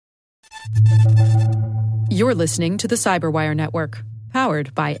You're listening to the Cyberwire Network,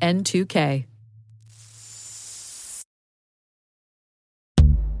 powered by N2K.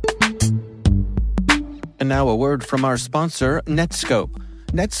 And now a word from our sponsor, Netskope.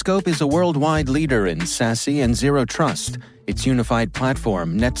 Netskope is a worldwide leader in SASE and Zero Trust. Its unified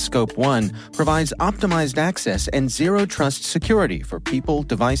platform, Netskope One, provides optimized access and Zero Trust security for people,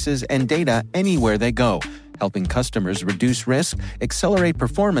 devices, and data anywhere they go, helping customers reduce risk, accelerate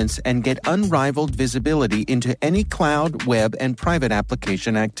performance, and get unrivaled visibility into any cloud, web, and private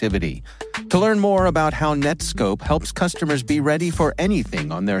application activity. To learn more about how Netskope helps customers be ready for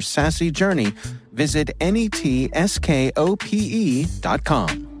anything on their SASE journey, visit netskope.com.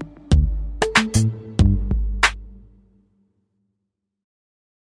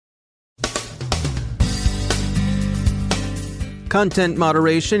 Content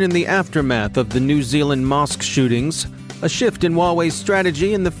moderation in the aftermath of the New Zealand mosque shootings, a shift in Huawei's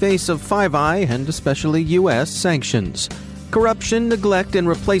strategy in the face of Five Eyes and especially U.S. sanctions. Corruption, neglect, and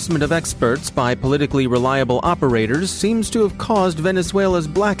replacement of experts by politically reliable operators seems to have caused Venezuela's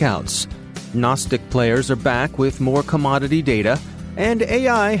blackouts. Gnostiplayers are back with more commodity data, and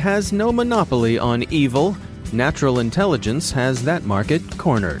AI has no monopoly on evil. Natural intelligence has that market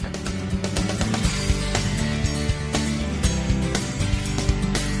cornered.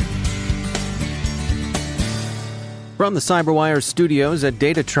 From the Cyberwire studios at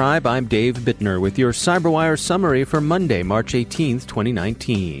Data Tribe, I'm Dave Bittner with your Cyberwire summary for Monday, March 18th,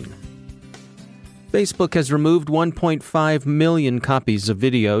 2019. Facebook has removed 1.5 million copies of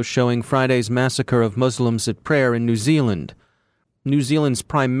video showing Friday's massacre of Muslims at prayer in New Zealand. New Zealand's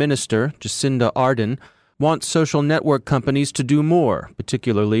Prime Minister, Jacinda Ardern, wants social network companies to do more,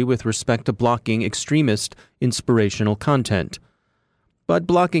 particularly with respect to blocking extremist, inspirational content. But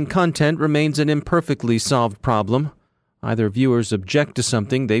blocking content remains an imperfectly solved problem. Either viewers object to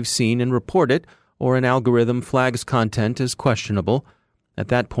something they've seen and report it, or an algorithm flags content as questionable. At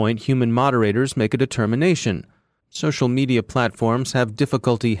that point, human moderators make a determination. Social media platforms have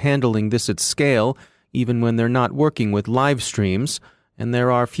difficulty handling this at scale, even when they're not working with live streams, and there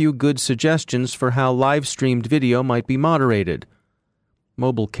are few good suggestions for how live-streamed video might be moderated.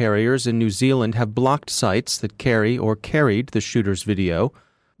 Mobile carriers in New Zealand have blocked sites that carry or carried the shooter's video.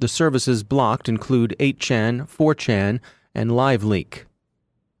 The services blocked include 8chan, 4chan, and LiveLeak.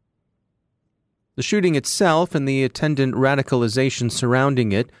 The shooting itself and the attendant radicalization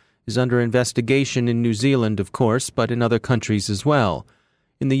surrounding it is under investigation in New Zealand, of course, but in other countries as well.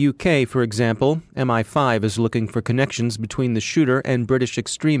 In the UK, for example, MI5 is looking for connections between the shooter and British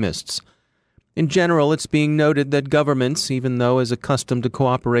extremists. In general, it's being noted that governments, even though as accustomed to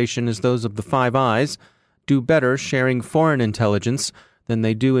cooperation as those of the Five Eyes, do better sharing foreign intelligence than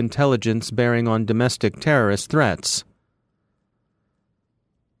they do intelligence bearing on domestic terrorist threats.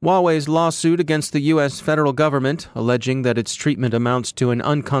 Huawei's lawsuit against the U.S. federal government, alleging that its treatment amounts to an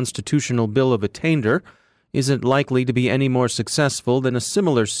unconstitutional bill of attainder, isn't likely to be any more successful than a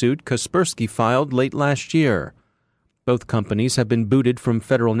similar suit Kaspersky filed late last year. Both companies have been booted from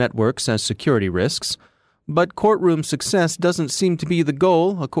federal networks as security risks, but courtroom success doesn't seem to be the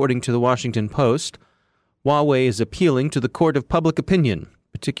goal, according to the Washington Post. Huawei is appealing to the court of public opinion,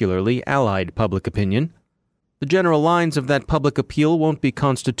 particularly Allied public opinion. The general lines of that public appeal won't be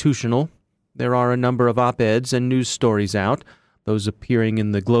constitutional. There are a number of op-eds and news stories out, those appearing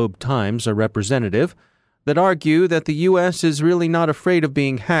in the Globe Times are representative, that argue that the U.S. is really not afraid of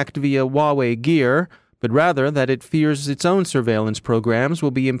being hacked via Huawei gear, but rather that it fears its own surveillance programs will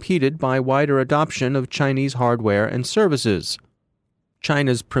be impeded by wider adoption of Chinese hardware and services.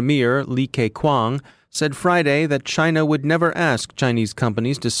 China's Premier Li Keqiang said Friday that China would never ask Chinese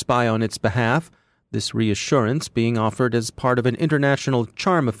companies to spy on its behalf, this reassurance being offered as part of an international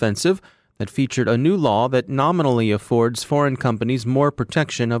charm offensive that featured a new law that nominally affords foreign companies more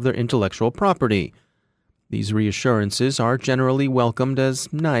protection of their intellectual property. These reassurances are generally welcomed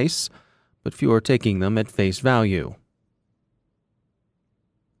as nice, but few are taking them at face value.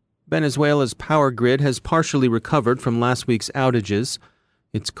 Venezuela's power grid has partially recovered from last week's outages.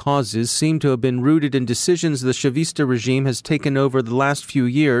 Its causes seem to have been rooted in decisions the Chavista regime has taken over the last few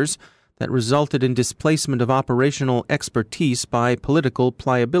years that resulted in displacement of operational expertise by political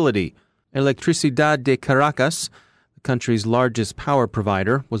pliability. Electricidad de Caracas, the country's largest power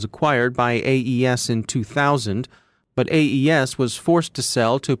provider, was acquired by AES in 2000, but AES was forced to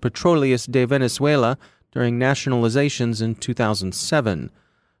sell to Petróleos de Venezuela during nationalizations in 2007.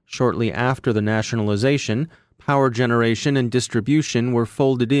 Shortly after the nationalization, power generation and distribution were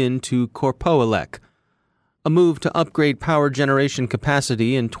folded into Corpoelec. A move to upgrade power generation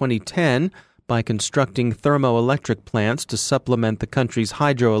capacity in 2010 by constructing thermoelectric plants to supplement the country's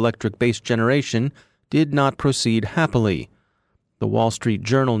hydroelectric-based generation did not proceed happily. The Wall Street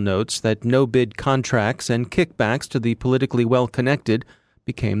Journal notes that no-bid contracts and kickbacks to the politically well-connected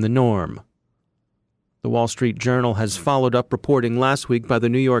became the norm. The Wall Street Journal has followed up reporting last week by the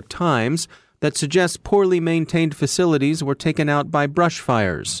New York Times that suggests poorly maintained facilities were taken out by brush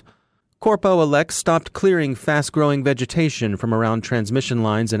fires. Corpo Elect stopped clearing fast-growing vegetation from around transmission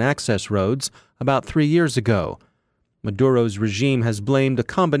lines and access roads about 3 years ago. Maduro's regime has blamed a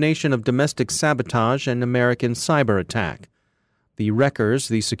combination of domestic sabotage and American cyber attack. The wreckers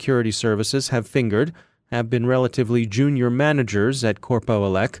the security services have fingered have been relatively junior managers at Corpo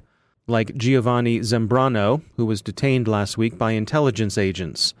Elect, like Giovanni Zambrano, who was detained last week by intelligence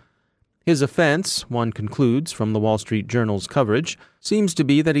agents. His offense, one concludes from the Wall Street Journal's coverage, seems to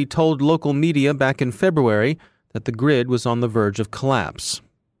be that he told local media back in February that the grid was on the verge of collapse.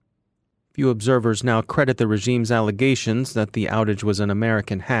 Few observers now credit the regime's allegations that the outage was an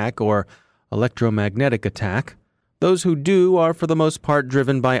American hack or electromagnetic attack. Those who do are for the most part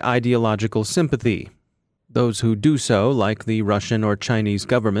driven by ideological sympathy. Those who do so, like the Russian or Chinese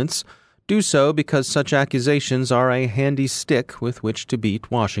governments, do so because such accusations are a handy stick with which to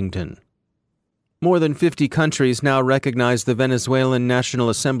beat Washington. More than 50 countries now recognize the Venezuelan National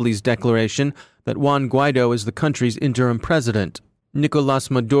Assembly's declaration that Juan Guaido is the country's interim president.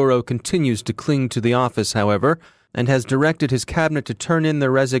 Nicolás Maduro continues to cling to the office, however, and has directed his cabinet to turn in their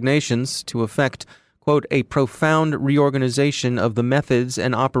resignations to effect, quote, a profound reorganization of the methods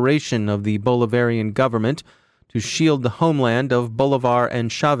and operation of the Bolivarian government to shield the homeland of Bolivar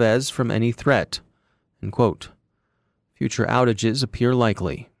and Chavez from any threat, end quote. Future outages appear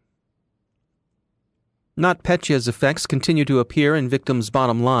likely. NotPetya's effects continue to appear in victims'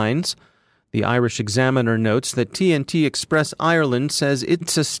 bottom lines. The Irish Examiner notes that TNT Express Ireland says it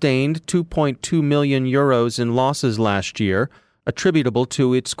sustained €2.2 million in losses last year, attributable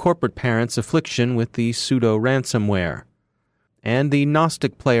to its corporate parent's affliction with the pseudo-ransomware. And the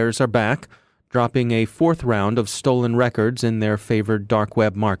Gnostiplayers are back, dropping a fourth round of stolen records in their favored dark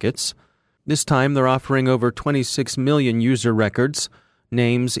web markets. This time they're offering over 26 million user records,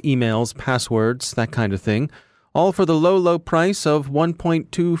 names, emails, passwords, that kind of thing, all for the low price of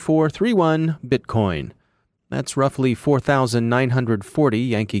 1.2431 Bitcoin. That's roughly 4,940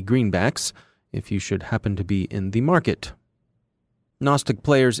 Yankee greenbacks, if you should happen to be in the market.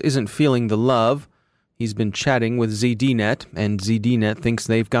 Gnostiplayers isn't feeling the love. He's been chatting with ZDNet, and ZDNet thinks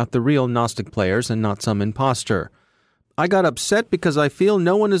they've got the real Gnostiplayers and not some imposter. I got upset because I feel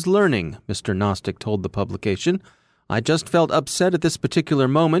no one is learning, Mr. Gnostic told the publication. I just felt upset at this particular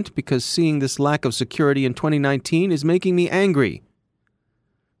moment because seeing this lack of security in 2019 is making me angry.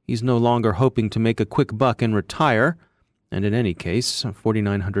 He's no longer hoping to make a quick buck and retire, and in any case,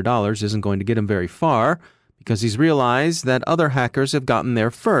 $4,900 isn't going to get him very far because he's realized that other hackers have gotten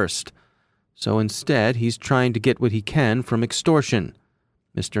there first. So instead, he's trying to get what he can from extortion.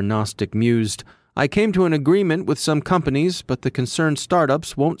 Mr. Gnostic mused, I came to an agreement with some companies, but the concerned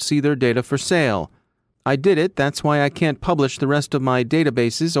startups won't see their data for sale. I did it, that's why I can't publish the rest of my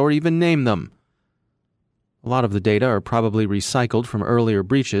databases or even name them. A lot of the data are probably recycled from earlier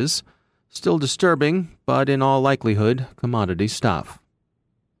breaches. Still disturbing, but in all likelihood, commodity stuff.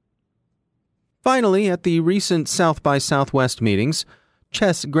 Finally, at the recent South by Southwest meetings,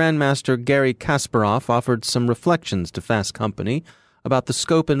 chess grandmaster Garry Kasparov offered some reflections to Fast Company about the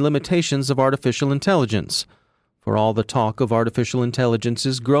scope and limitations of artificial intelligence. For all the talk of artificial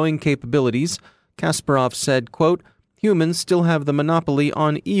intelligence's growing capabilities, Kasparov said, quote, humans still have the monopoly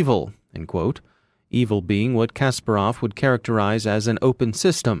on evil, end quote, evil being what Kasparov would characterize as an open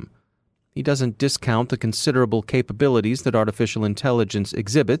system. He doesn't discount the considerable capabilities that artificial intelligence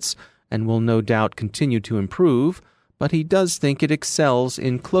exhibits and will no doubt continue to improve, but he does think it excels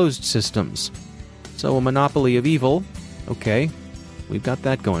in closed systems. So a monopoly of evil, okay, we've got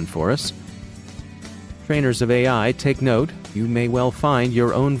that going for us. Trainers of AI, take note, you may well find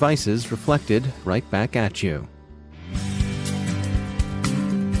your own vices reflected right back at you.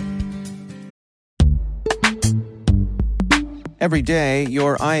 Every day,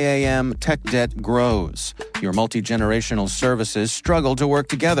 your IAM tech debt grows. Your multi-generational services struggle to work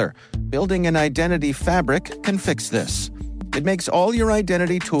together. Building an identity fabric can fix this. It makes all your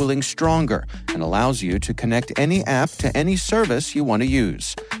identity tooling stronger and allows you to connect any app to any service you want to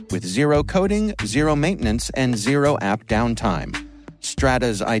use, with zero coding, zero maintenance, and zero app downtime.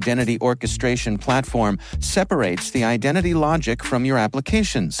 Strata's identity orchestration platform separates the identity logic from your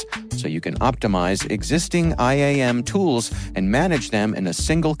applications, so you can optimize existing IAM tools and manage them in a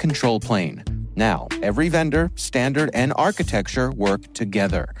single control plane. Now, every vendor, standard, and architecture work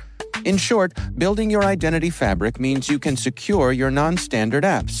together. In short, building your identity fabric means you can secure your non-standard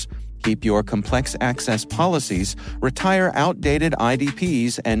apps, keep your complex access policies, retire outdated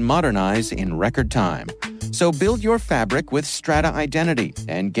IDPs, and modernize in record time. So build your fabric with Strata Identity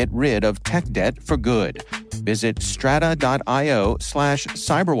and get rid of tech debt for good. Visit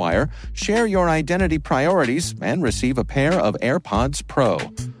strata.io/cyberwire, share your identity priorities, and receive a pair of AirPods Pro.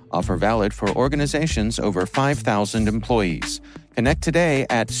 Offer valid for organizations over 5,000 employees. Connect today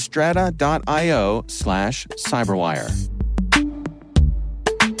at strata.io/cyberwire.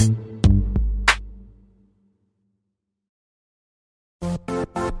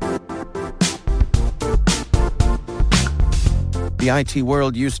 The IT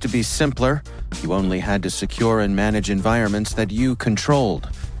world used to be simpler. You only had to secure and manage environments that you controlled.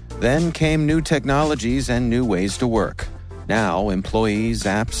 Then came new technologies and new ways to work. Now, employees,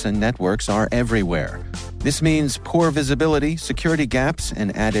 apps, and networks are everywhere. This means poor visibility, security gaps,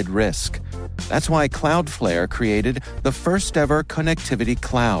 and added risk. That's why Cloudflare created the first-ever connectivity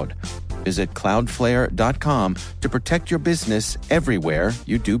cloud. Visit cloudflare.com to protect your business everywhere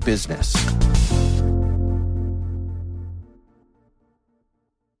you do business.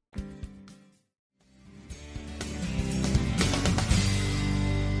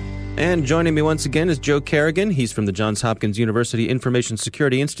 And joining me once again is Joe Kerrigan. He's from the Johns Hopkins University Information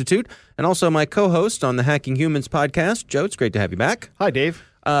Security Institute and also my co-host on the Hacking Humans podcast. Joe, it's great to have you back. Hi, Dave.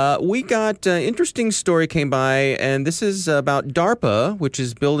 We got an interesting story came by, and this is about DARPA, which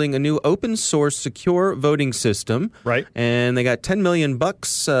is building a new open source secure voting system. Right. And they got $10 million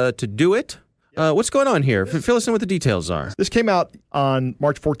to do it. What's going on here? Fill us in what the details are. This came out on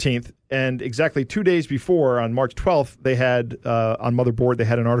March 14th, and exactly 2 days before, on March 12th, they had, on Motherboard, they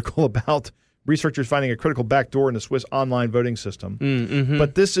had an article about researchers finding a critical backdoor in the Swiss online voting system. Mm-hmm.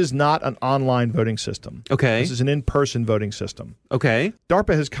 But this is not an online voting system. Okay. This is an in-person voting system. Okay.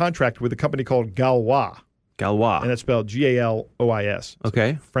 DARPA has contracted with a company called Galois. Galois. And it's spelled Galois.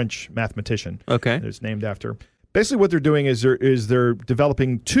 Okay. French mathematician. Okay. That it's named after. Basically what they're doing is they're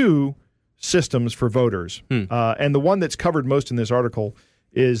developing two systems for voters. And the one that's covered most in this article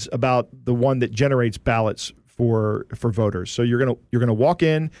is about the one that generates ballots for voters. So you're gonna walk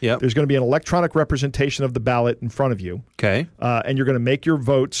in. Yep. There's going to be an electronic representation of the ballot in front of you. Okay. And you're going to make your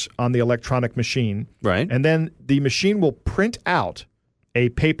votes on the electronic machine. Right. And then the machine will print out a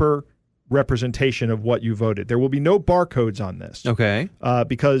paper representation of what you voted. There will be no barcodes on this. Okay.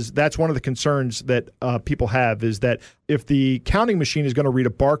 Because that's one of the concerns that people have, is that if the counting machine is going to read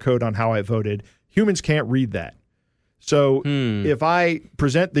a barcode on how I voted, humans can't read that. So if I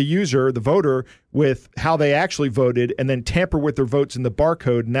present the user, the voter, with how they actually voted and then tamper with their votes in the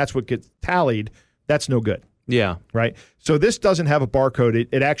barcode, and that's what gets tallied, that's no good. Yeah. Right? So this doesn't have a barcode.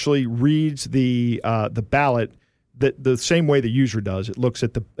 It actually reads the ballot the same way the user does. It looks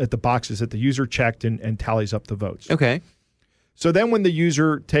at the boxes that the user checked and tallies up the votes. Okay. So then when the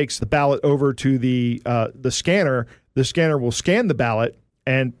user takes the ballot over to the scanner will scan the ballot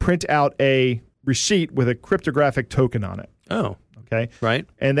and print out a receipt with a cryptographic token on it. Oh. Okay. Right.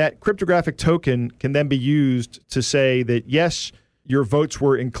 And that cryptographic token can then be used to say that, yes, your votes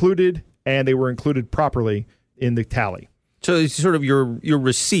were included and they were included properly in the tally. So it's sort of your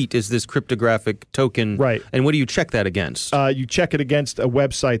receipt is this cryptographic token. Right. And what do you check that against? You check it against a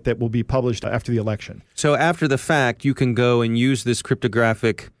website that will be published after the election. So after the fact, you can go and use this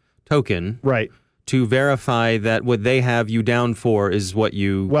cryptographic token. Right. To verify that what they have you down for is what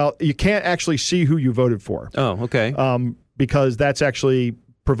you... Well, you can't actually see who you voted for. Oh, okay. Because that's actually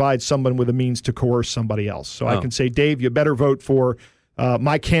provides someone with a means to coerce somebody else. So I can say, Dave, you better vote for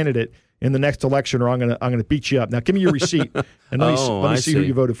my candidate in the next election, or I'm gonna beat you up. Now, give me your receipt and let me see who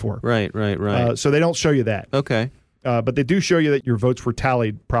you voted for. Right. So they don't show you that. Okay. But they do show you that your votes were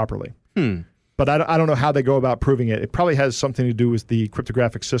tallied properly. But I don't know how they go about proving it. It probably has something to do with the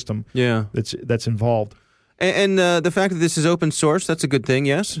cryptographic system. Yeah. That's involved. And the fact that this is open source, that's a good thing,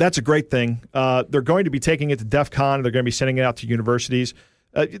 yes? That's a great thing. They're going to be taking it to DEF CON. They're going to be sending it out to universities.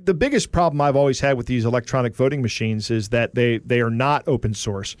 The biggest problem I've always had with these electronic voting machines is that they are not open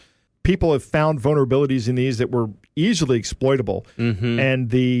source. People have found vulnerabilities in these that were easily exploitable,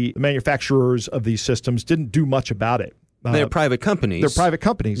 and the manufacturers of these systems didn't do much about it. They're private companies. They're private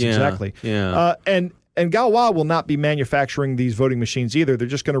companies, exactly. Yeah. And Galois will not be manufacturing these voting machines either. They're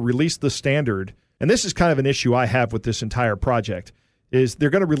just going to release the standard. And this is kind of an issue I have with this entire project, is they're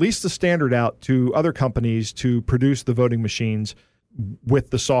going to release the standard out to other companies to produce the voting machines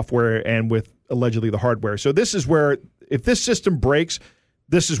with the software and with allegedly the hardware. So this is where, if this system breaks,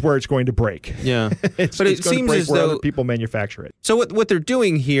 this is where it's going to break. Yeah. But it seems as though other people manufacture it. So what they're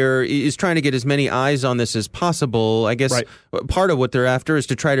doing here is trying to get as many eyes on this as possible. I guess part of what they're after is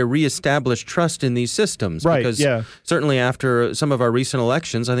to try to reestablish trust in these systems. Right, because certainly after some of our recent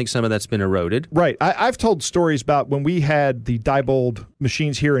elections, I think some of that's been eroded. Right. I've told stories about when we had the Diebold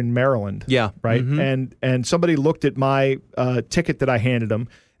machines here in Maryland. Yeah. Right. Mm-hmm. And somebody looked at my ticket that I handed him,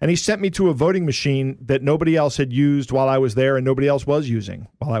 and he sent me to a voting machine that nobody else had used while I was there and nobody else was using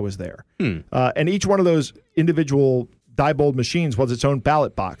while I was there. And each one of those individual Diebold machines was its own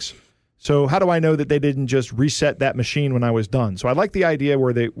ballot box. So how do I know that they didn't just reset that machine when I was done? So I like the idea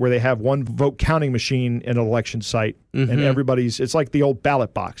where they have one vote counting machine in an election site, and it's like the old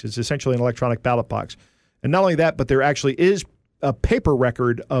ballot box. It's essentially an electronic ballot box. And not only that, but there actually is a paper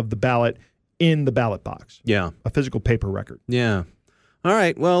record of the ballot in the ballot box. Yeah. A physical paper record. Yeah. All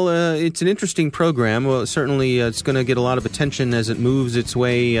right. Well, it's an interesting program. Well, certainly it's going to get a lot of attention as it moves its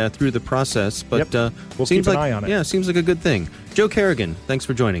way through the process. But we'll keep an eye on it. Yeah, seems like a good thing. Joe Kerrigan, thanks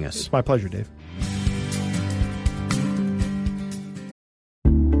for joining us. It's my pleasure, Dave.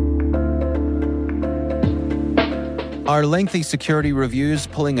 Are lengthy security reviews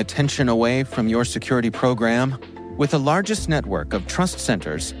pulling attention away from your security program? With the largest network of trust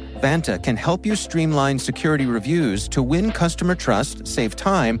centers, Vanta can help you streamline security reviews to win customer trust, save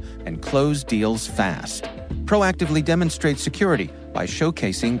time, and close deals fast. Proactively demonstrate security by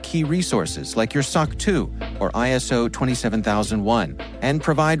showcasing key resources like your SOC 2 or ISO 27001 and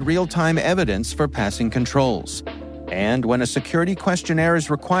provide real-time evidence for passing controls. And when a security questionnaire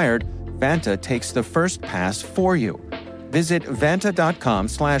is required, Vanta takes the first pass for you. Visit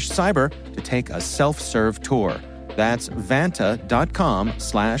vanta.com/cyber to take a self-serve tour. That's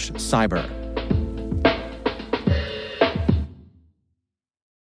vanta.com/cyber.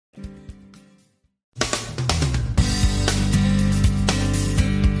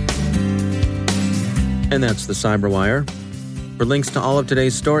 And that's the Cyberwire. For links to all of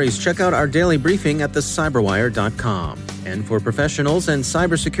today's stories, check out our daily briefing at thecyberwire.com. And for professionals and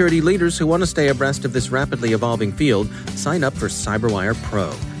cybersecurity leaders who want to stay abreast of this rapidly evolving field, sign up for Cyberwire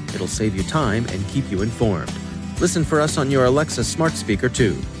Pro. It'll save you time and keep you informed. Listen for us on your Alexa smart speaker,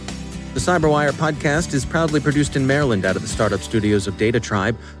 too. The Cyberwire podcast is proudly produced in Maryland out of the startup studios of Data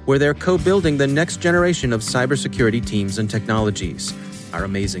Tribe, where they're co-building the next generation of cybersecurity teams and technologies. Our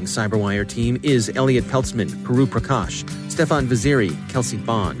amazing Cyberwire team is Elliot Peltzman, Peru Prakash, Stefan Vaziri, Kelsey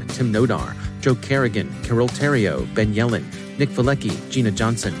Bond, Tim Nodar, Joe Kerrigan, Carol Terrio, Ben Yellen, Nick Valecki, Gina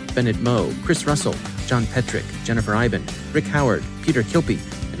Johnson, Bennett Moe, Chris Russell, John Petrick, Jennifer Iben, Rick Howard, Peter Kilpie,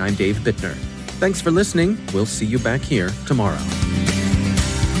 and I'm Dave Bittner. Thanks for listening. We'll see you back here tomorrow.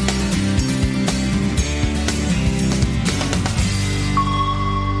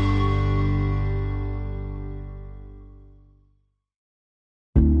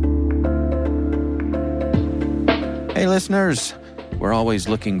 Hey, listeners. We're always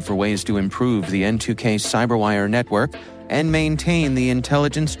looking for ways to improve the N2K Cyberwire network and maintain the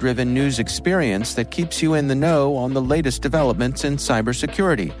intelligence-driven news experience that keeps you in the know on the latest developments in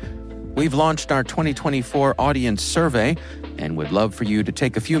cybersecurity. We've launched our 2024 audience survey and would love for you to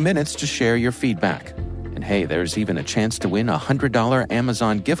take a few minutes to share your feedback. And hey, there's even a chance to win a $100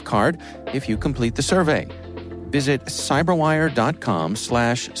 Amazon gift card if you complete the survey. Visit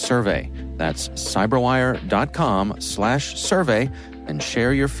cyberwire.com/survey. That's cyberwire.com/survey and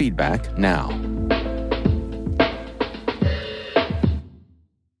share your feedback now.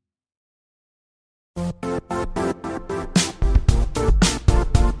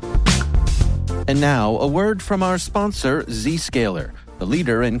 And now, a word from our sponsor, Zscaler, the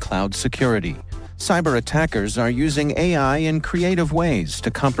leader in cloud security. Cyber attackers are using AI in creative ways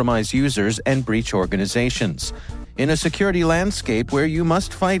to compromise users and breach organizations. In a security landscape where you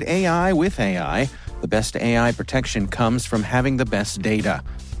must fight AI with AI, the best AI protection comes from having the best data.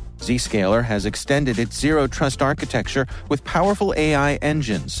 Zscaler has extended its zero-trust architecture with powerful AI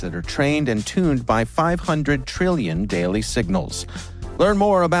engines that are trained and tuned by 500 trillion daily signals. Learn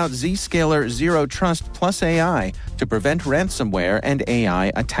more about Zscaler Zero Trust Plus AI to prevent ransomware and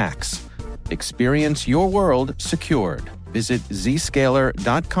AI attacks. Experience your world secured. Visit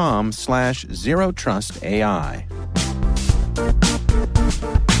zscaler.com/zerotrustai.